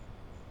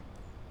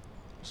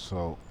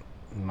So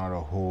not a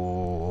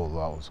whole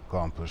lot was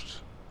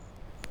accomplished.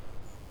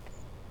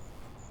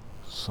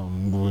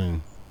 Some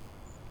moving,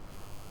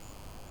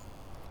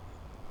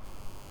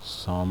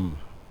 some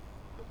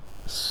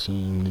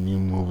seeing the new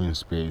moving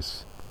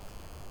space,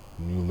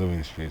 new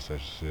living space, I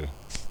should say.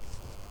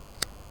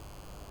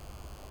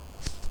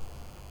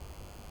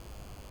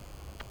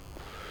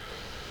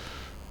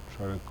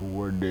 Try to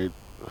coordinate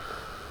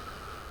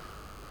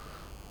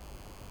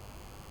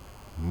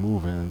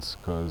move-ins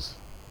because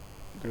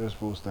they're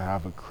supposed to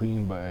have it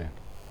clean by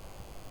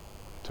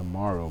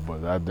tomorrow,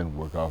 but that didn't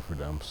work out for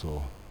them,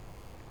 so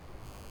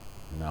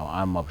now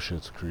I'm up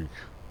Schitt's Creek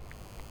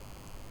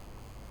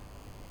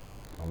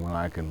on when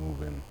I can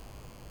move in.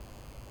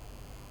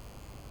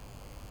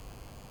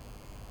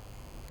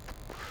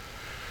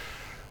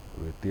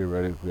 But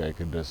theoretically, I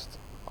could just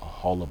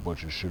haul a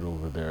bunch of shit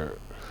over there.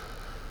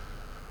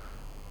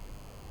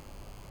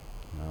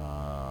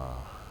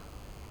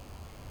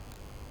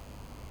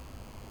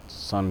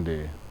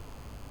 Sunday,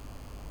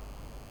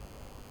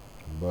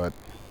 but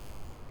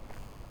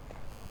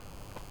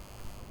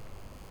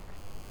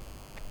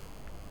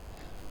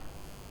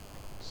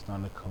it's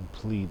not a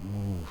complete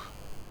move.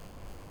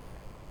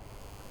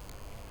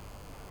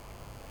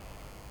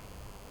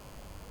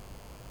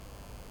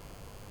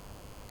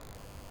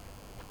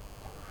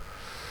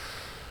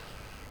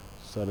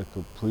 It's not a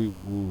complete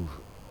move.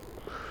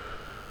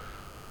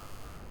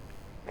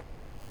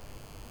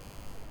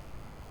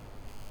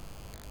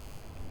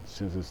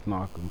 Since it's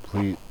not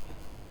complete,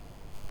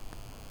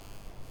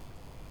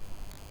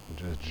 it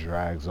just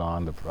drags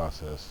on the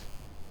process.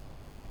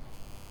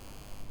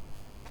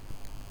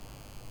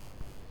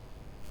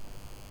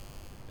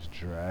 Just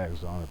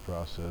drags on the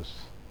process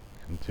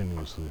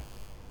continuously.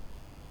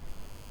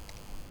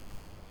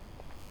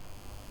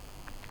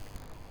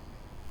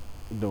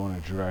 You don't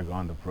want to drag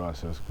on the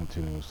process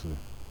continuously.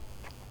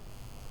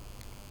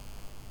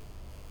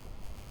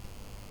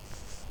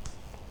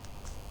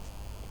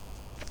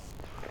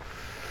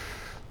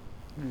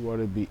 You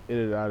want to be in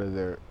and out of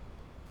there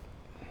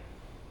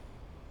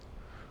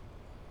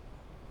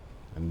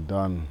and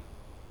done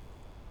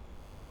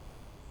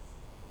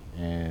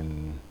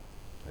in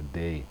a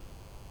day.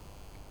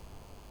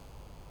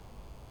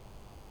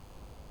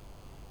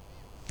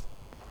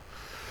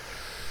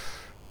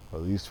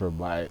 At least for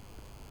my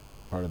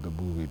part of the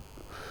movie.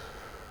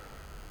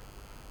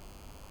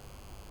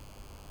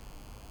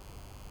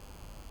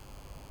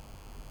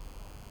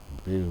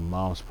 Baby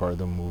mom's part of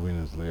the movie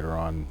is later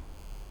on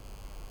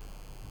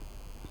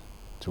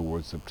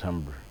towards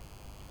September.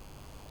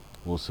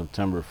 Well,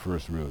 September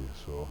 1st, really,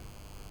 so.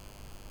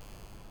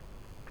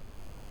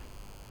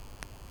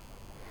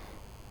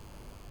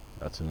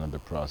 That's another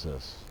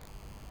process.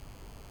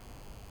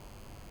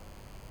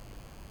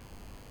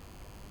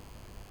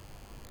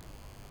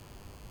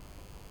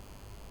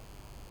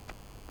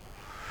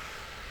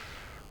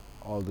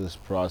 All this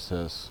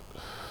process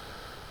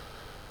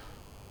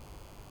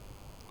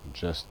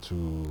just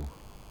to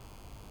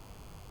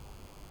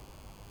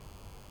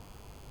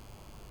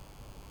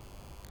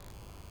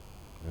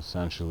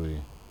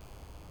essentially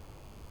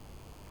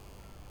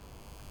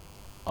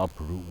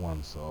uproot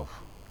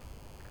oneself.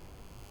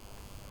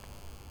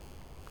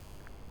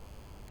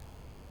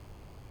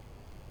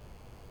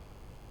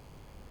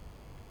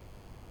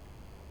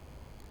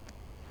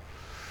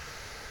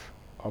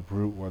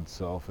 Uproot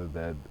oneself and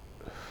then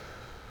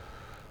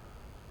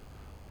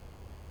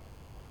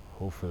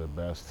hope for the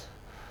best.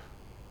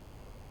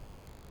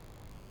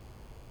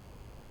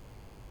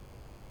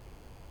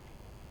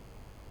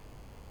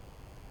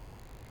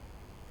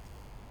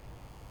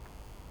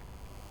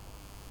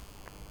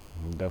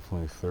 I'm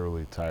definitely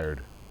thoroughly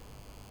tired.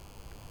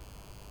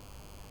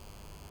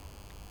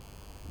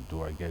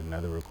 Do I get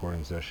another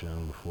recording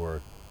session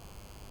before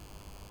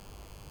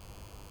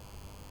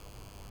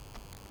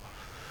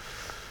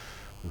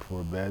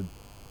bed?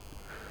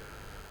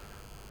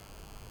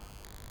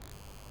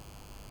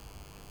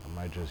 I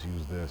might just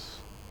use this.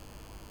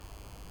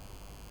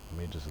 I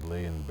may just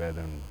lay in bed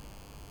and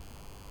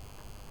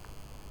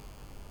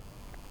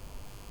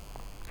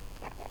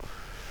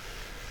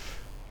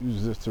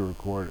use this to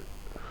record it.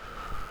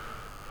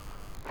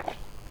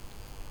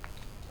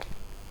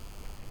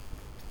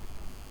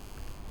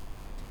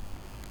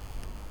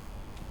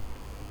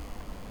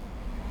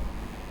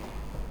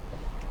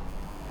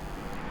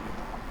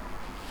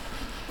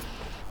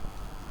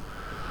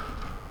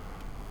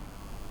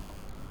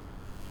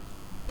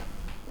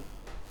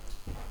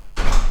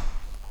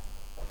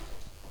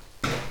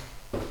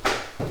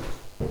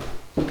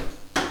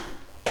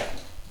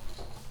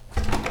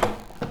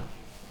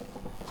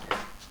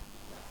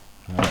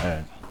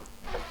 Alright.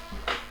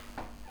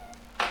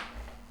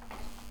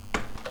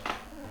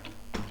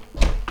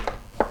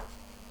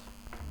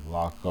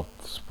 Lock up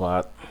the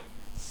spot.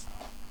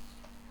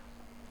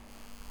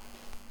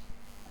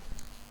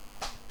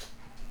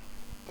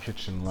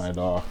 Kitchen light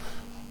off.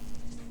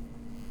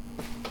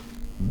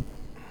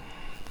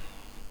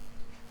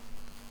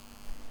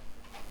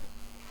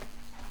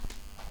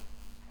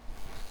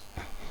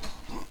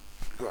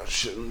 Got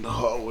shit in the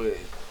hallway.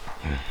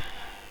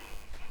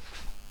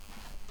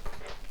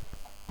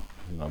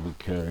 I'll be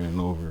carrying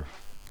over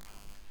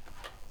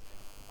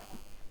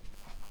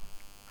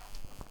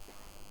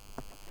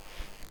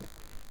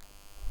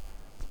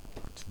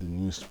to the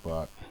new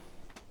spot.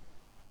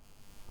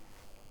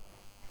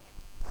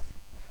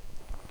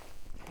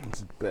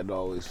 This bed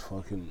always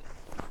fucking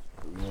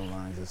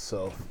realigns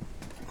itself.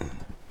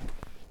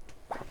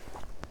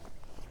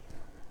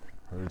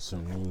 Heard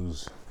some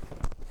news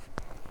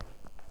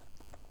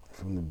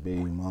from the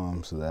baby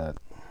mom, so that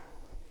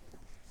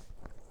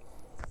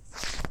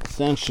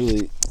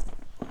essentially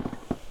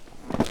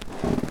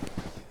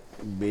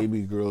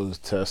baby girl is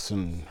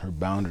testing her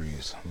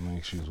boundaries. I'm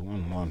like, she's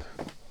 1 month.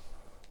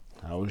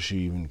 How is she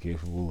even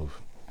capable of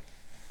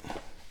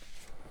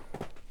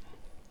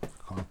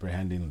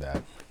comprehending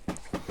that?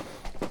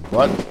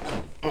 But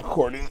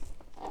according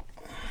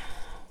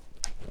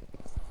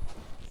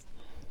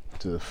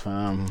to the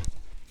fam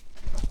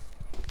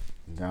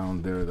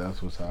down there,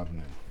 that's what's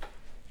happening.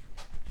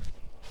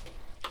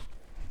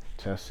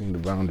 Testing the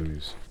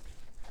boundaries.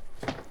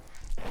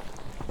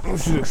 I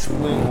should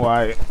explain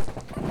why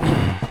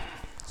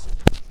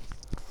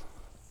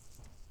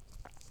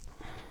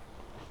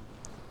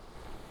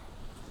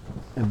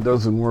it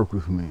doesn't work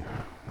with me.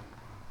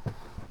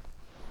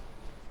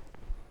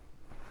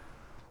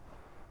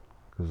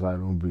 Because I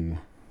don't be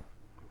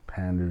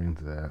pandering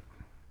to that.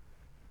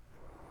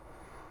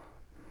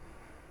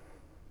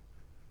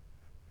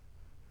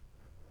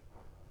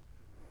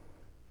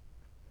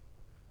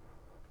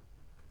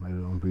 I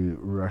don't be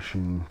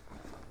rushing.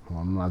 Well,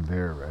 I'm not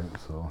there, right?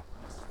 So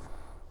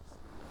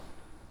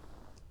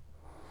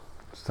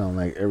it's not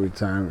like every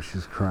time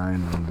she's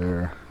crying, I'm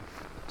there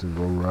to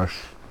go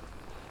rush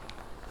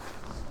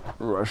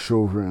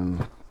over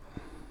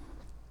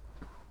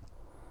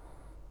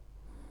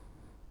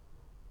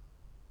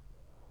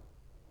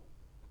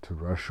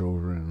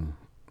and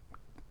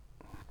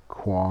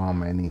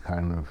qualm any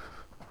kind of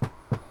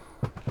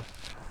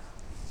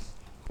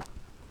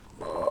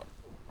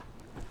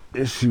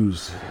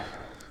issues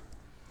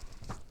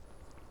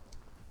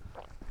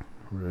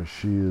where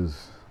she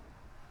is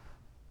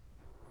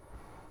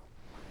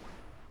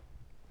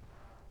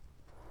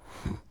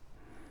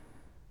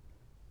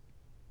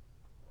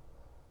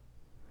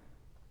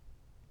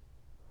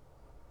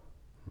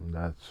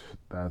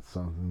that's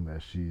something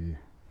that she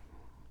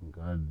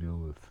gotta deal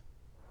with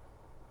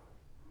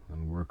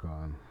and work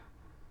on.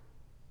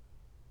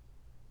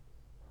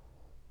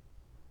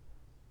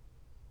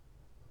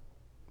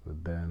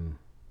 But then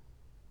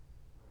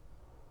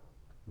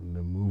in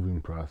the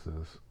moving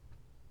process,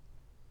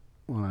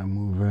 when I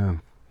move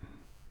in,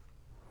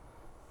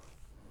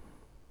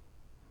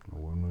 or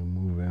when we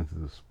move into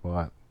the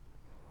spot,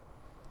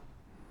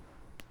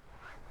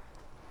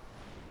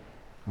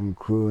 I'm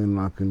clearly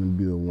not going to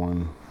be the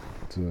one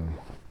to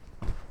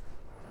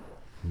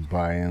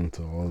buy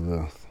into all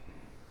the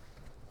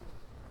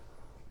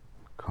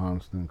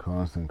constant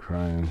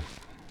crying.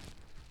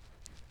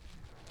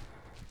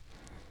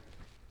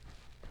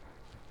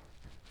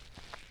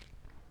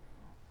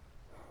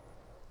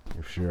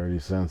 If she already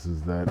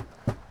senses that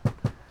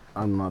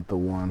I'm not the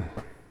one,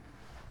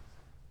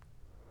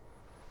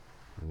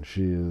 and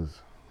she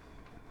is,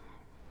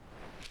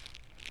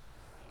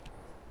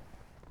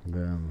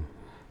 then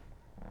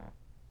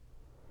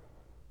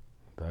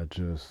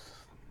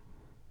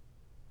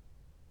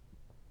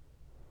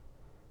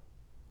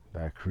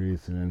that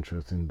creates an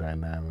interesting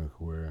dynamic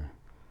where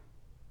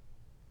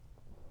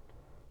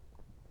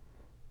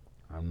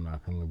I'm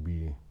not gonna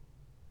be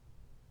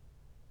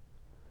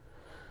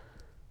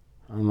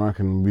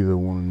the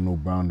one with no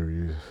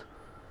boundaries,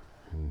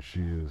 and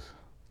she is.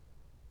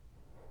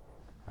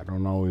 I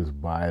don't always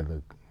buy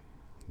the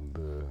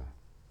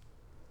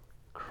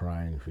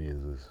crying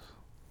phases.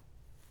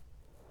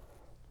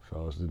 If I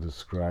was to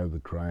describe the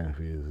crying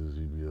phases,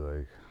 you'd be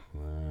like,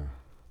 nah,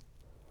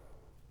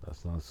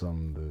 that's not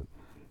something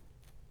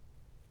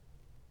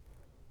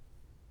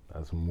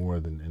that's more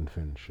than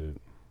infant shit.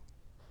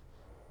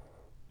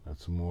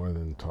 That's more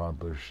than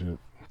toddler shit.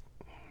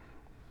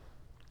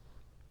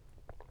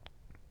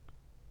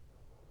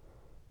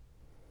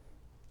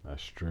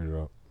 That's straight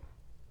up.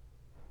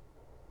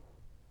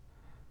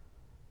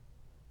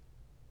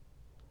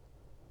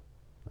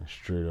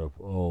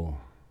 Oh,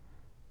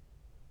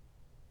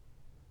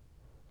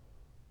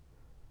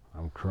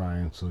 I'm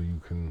crying so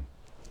you can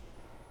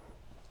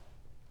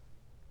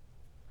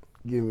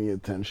give me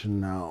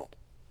attention now.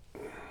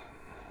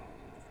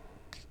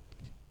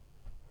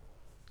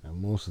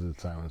 And most of the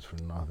time it's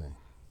for nothing.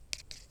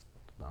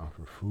 It's not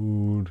for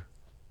food.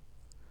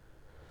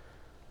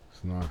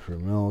 It's not for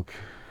milk.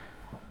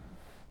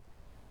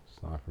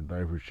 It's not for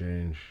diaper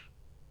change.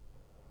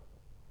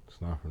 It's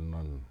not for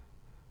nothing.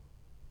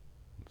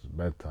 It's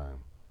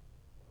bedtime.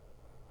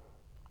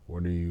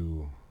 What are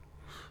you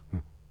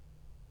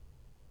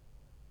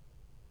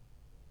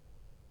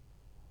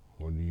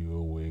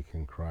awake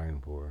and crying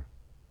for?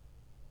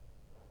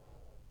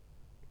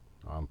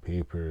 On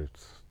paper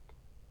it's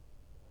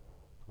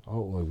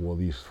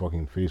these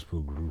fucking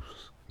Facebook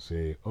groups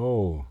say,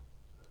 oh,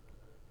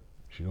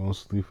 she don't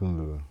sleep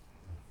in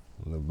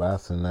the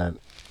bassinet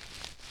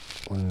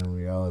when in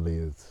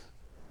reality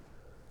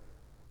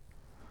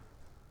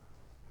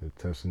they're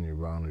testing your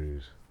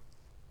boundaries.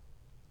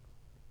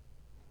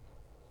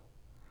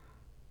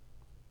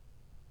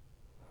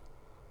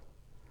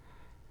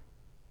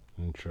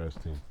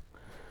 Interesting.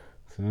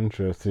 It's an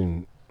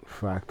interesting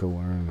fact to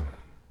learn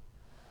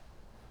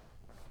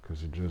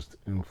because it just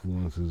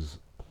influences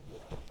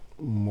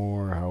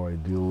more how I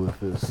deal with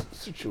this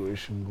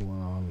situation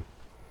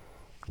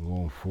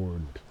going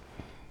forward.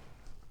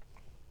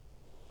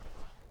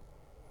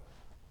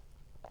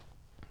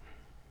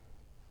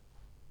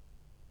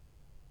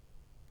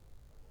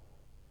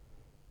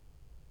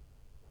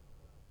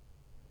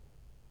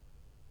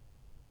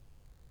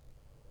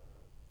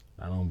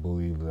 I don't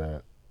believe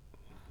that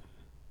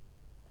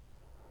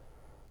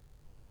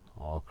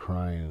all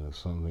crying is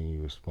something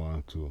you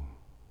respond to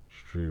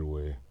straight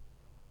away.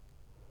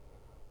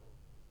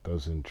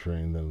 Doesn't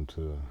train them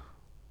to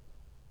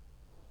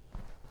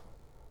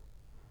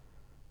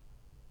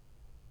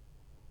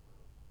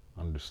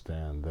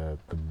understand that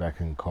the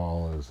beck and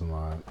call is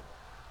not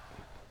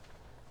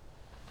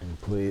in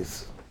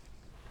place.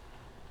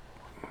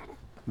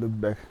 The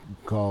beck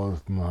and call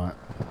is not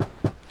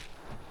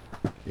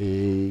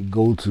a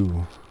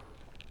go-to,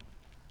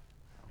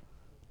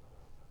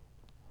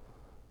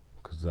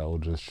 because that will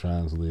just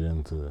translate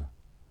into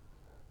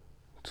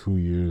 2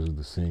 years of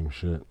the same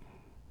shit.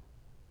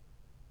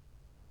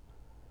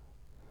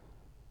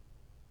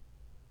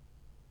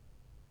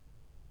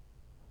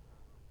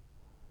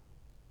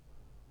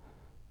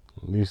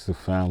 At least the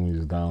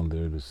family's down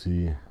there to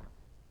see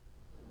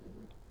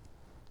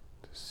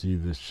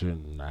this shit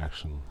in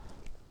action.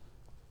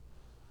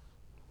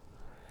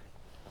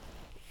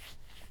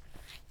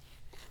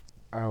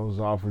 I was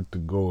offered to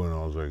go and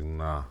I was like,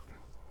 nah.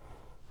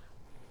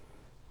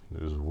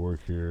 There's work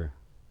here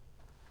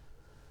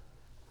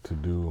to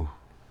do,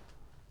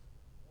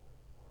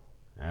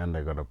 and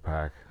I gotta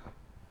pack,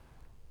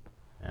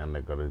 and I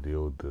gotta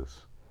deal with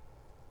this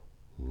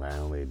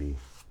landlady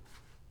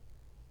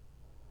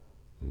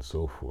and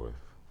so forth.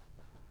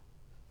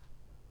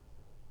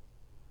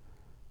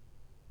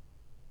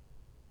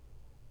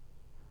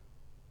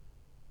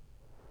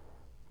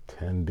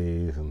 "10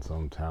 days in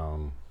some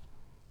town,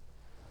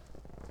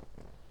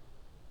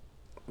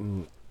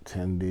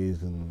 10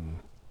 days in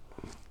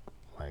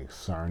like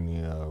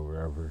Sarnia or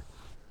wherever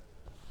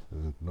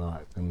is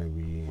not gonna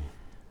be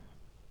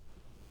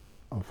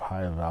of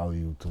high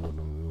value to what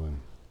I'm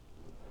doing."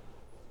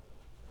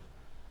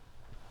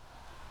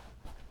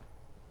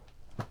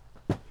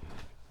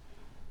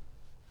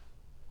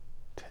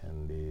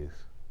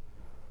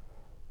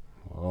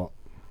 Well,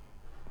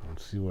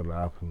 let's see what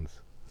happens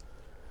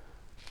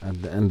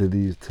at the end of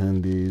these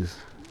 10 days.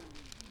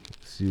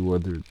 See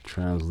whether it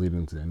translates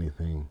into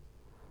anything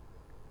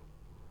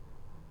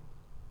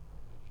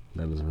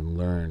that has been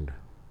learned.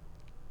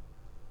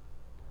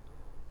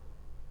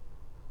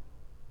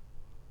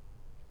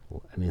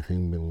 Will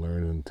anything been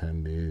learned in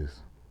 10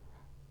 days?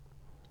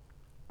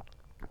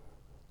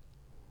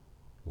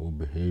 Will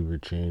behavior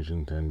change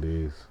in 10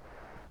 days?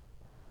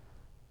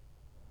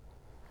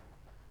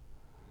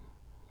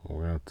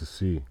 We'll have to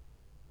see.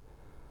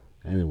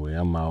 Anyway,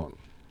 I'm out.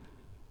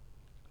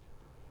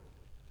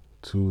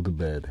 To the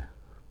bed.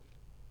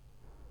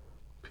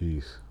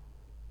 Peace.